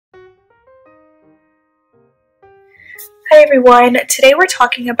Hi everyone, today we're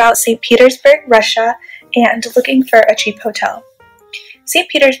talking about St. Petersburg, Russia, and looking for a cheap hotel. St.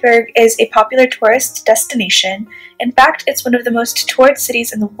 Petersburg is a popular tourist destination. In fact, it's one of the most toured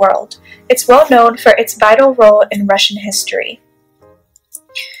cities in the world. It's well known for its vital role in Russian history.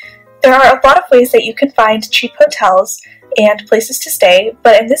 There are a lot of ways that you can find cheap hotels and places to stay,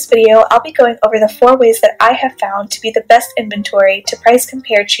 but in this video, I'll be going over the 4 ways that I have found to be the best inventory to price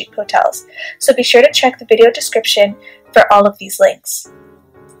compare cheap hotels. So be sure to check the video description for all of these links.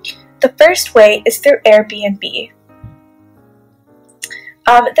 The first way is through Airbnb.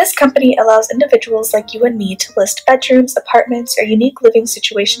 This company allows individuals like you and me to list bedrooms, apartments, or unique living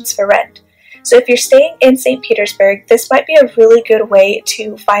situations for rent. So if you're staying in St. Petersburg, this might be a really good way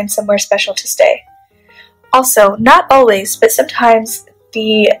to find somewhere special to stay. Also, not always, but sometimes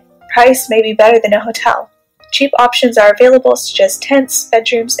the price may be better than a hotel. Cheap options are available such as tents,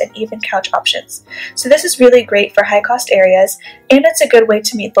 bedrooms, and even couch options. So this is really great for high-cost areas, and it's a good way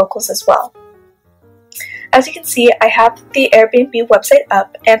to meet locals as well. As you can see, I have the Airbnb website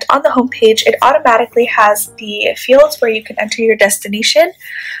up, and on the homepage, it automatically has the fields where you can enter your destination,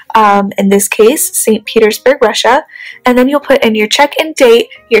 in this case, St. Petersburg, Russia, and then you'll put in your check-in date,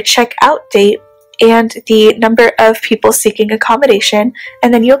 your check-out date, and the number of people seeking accommodation,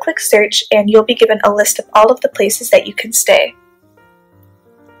 and then you'll click search and you'll be given a list of all of the places that you can stay.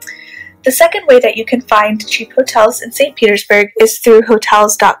 The second way that you can find cheap hotels in St. Petersburg is through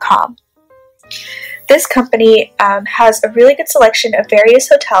hotels.com. This company has a really good selection of various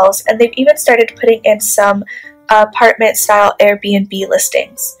hotels, and they've even started putting in some apartment-style Airbnb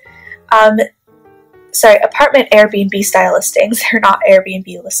listings. Apartment Airbnb style listings. They're not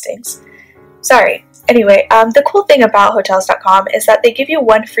Airbnb listings. Anyway, the cool thing about hotels.com is that they give you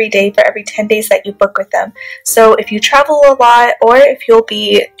 1 free day for every 10 days that you book with them. So if you travel a lot, or if you'll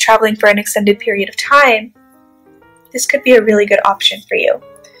be traveling for an extended period of time, this could be a really good option for you.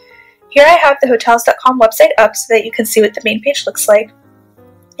 Here I have the hotels.com website up so that you can see what the main page looks like.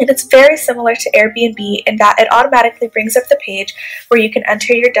 And it's very similar to Airbnb in that it automatically brings up the page where you can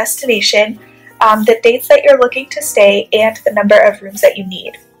enter your destination, the dates that you're looking to stay, and the number of rooms that you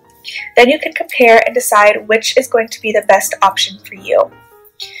need. Then you can compare and decide which is going to be the best option for you.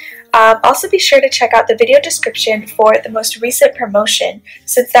 Also be sure to check out the video description for the most recent promotion,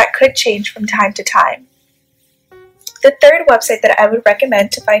 since that could change from time to time. The third website that I would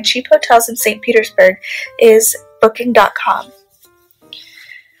recommend to find cheap hotels in St. Petersburg is booking.com.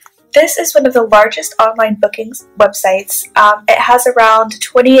 This is one of the largest online bookings websites. It has around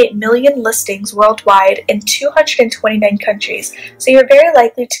 28 million listings worldwide in 229 countries, so you're very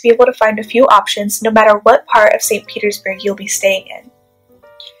likely to be able to find a few options no matter what part of St. Petersburg you'll be staying in.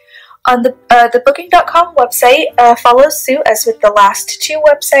 On the Booking.com website follows suit as with the last 2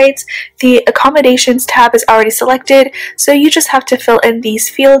 websites. The accommodations tab is already selected, so you just have to fill in these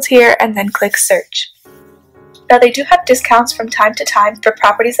fields here and then click search. Now they do have discounts from time to time for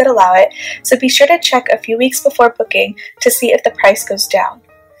properties that allow it, so be sure to check a few weeks before booking to see if the price goes down.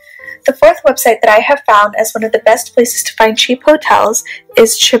 The 4th website that I have found as one of the best places to find cheap hotels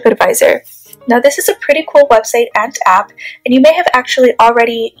is TripAdvisor. Now this is a pretty cool website and app, and you may have actually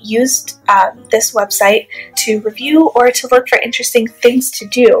already used this website to review or to look for interesting things to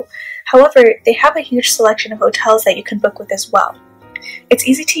do. However, they have a huge selection of hotels that you can book with as well. It's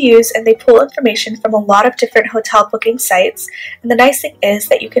easy to use, and they pull information from a lot of different hotel booking sites, and the nice thing is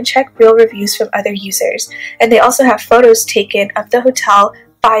that you can check real reviews from other users, and they also have photos taken of the hotel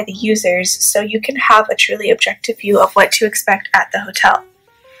by the users, so you can have a truly objective view of what to expect at the hotel.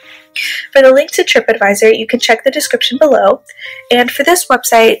 For the link to TripAdvisor, you can check the description below, and for this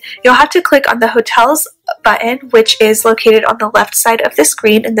website, you'll have to click on the Hotels button, which is located on the left side of the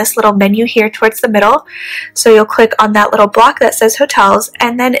screen in this little menu here towards the middle. So you'll click on that little block that says Hotels,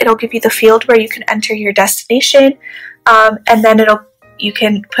 and then it'll give you the field where you can enter your destination, and then you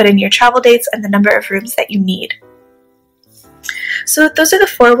can put in your travel dates and the number of rooms that you need. So those are the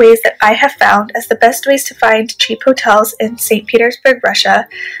 4 ways that I have found as the best ways to find cheap hotels in St. Petersburg, Russia.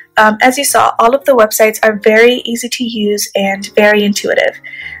 As you saw, all of the websites are very easy to use and very intuitive.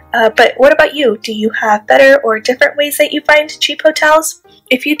 But what about you? Do you have better or different ways that you find cheap hotels?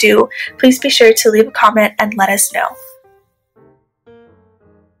 If you do, please be sure to leave a comment and let us know.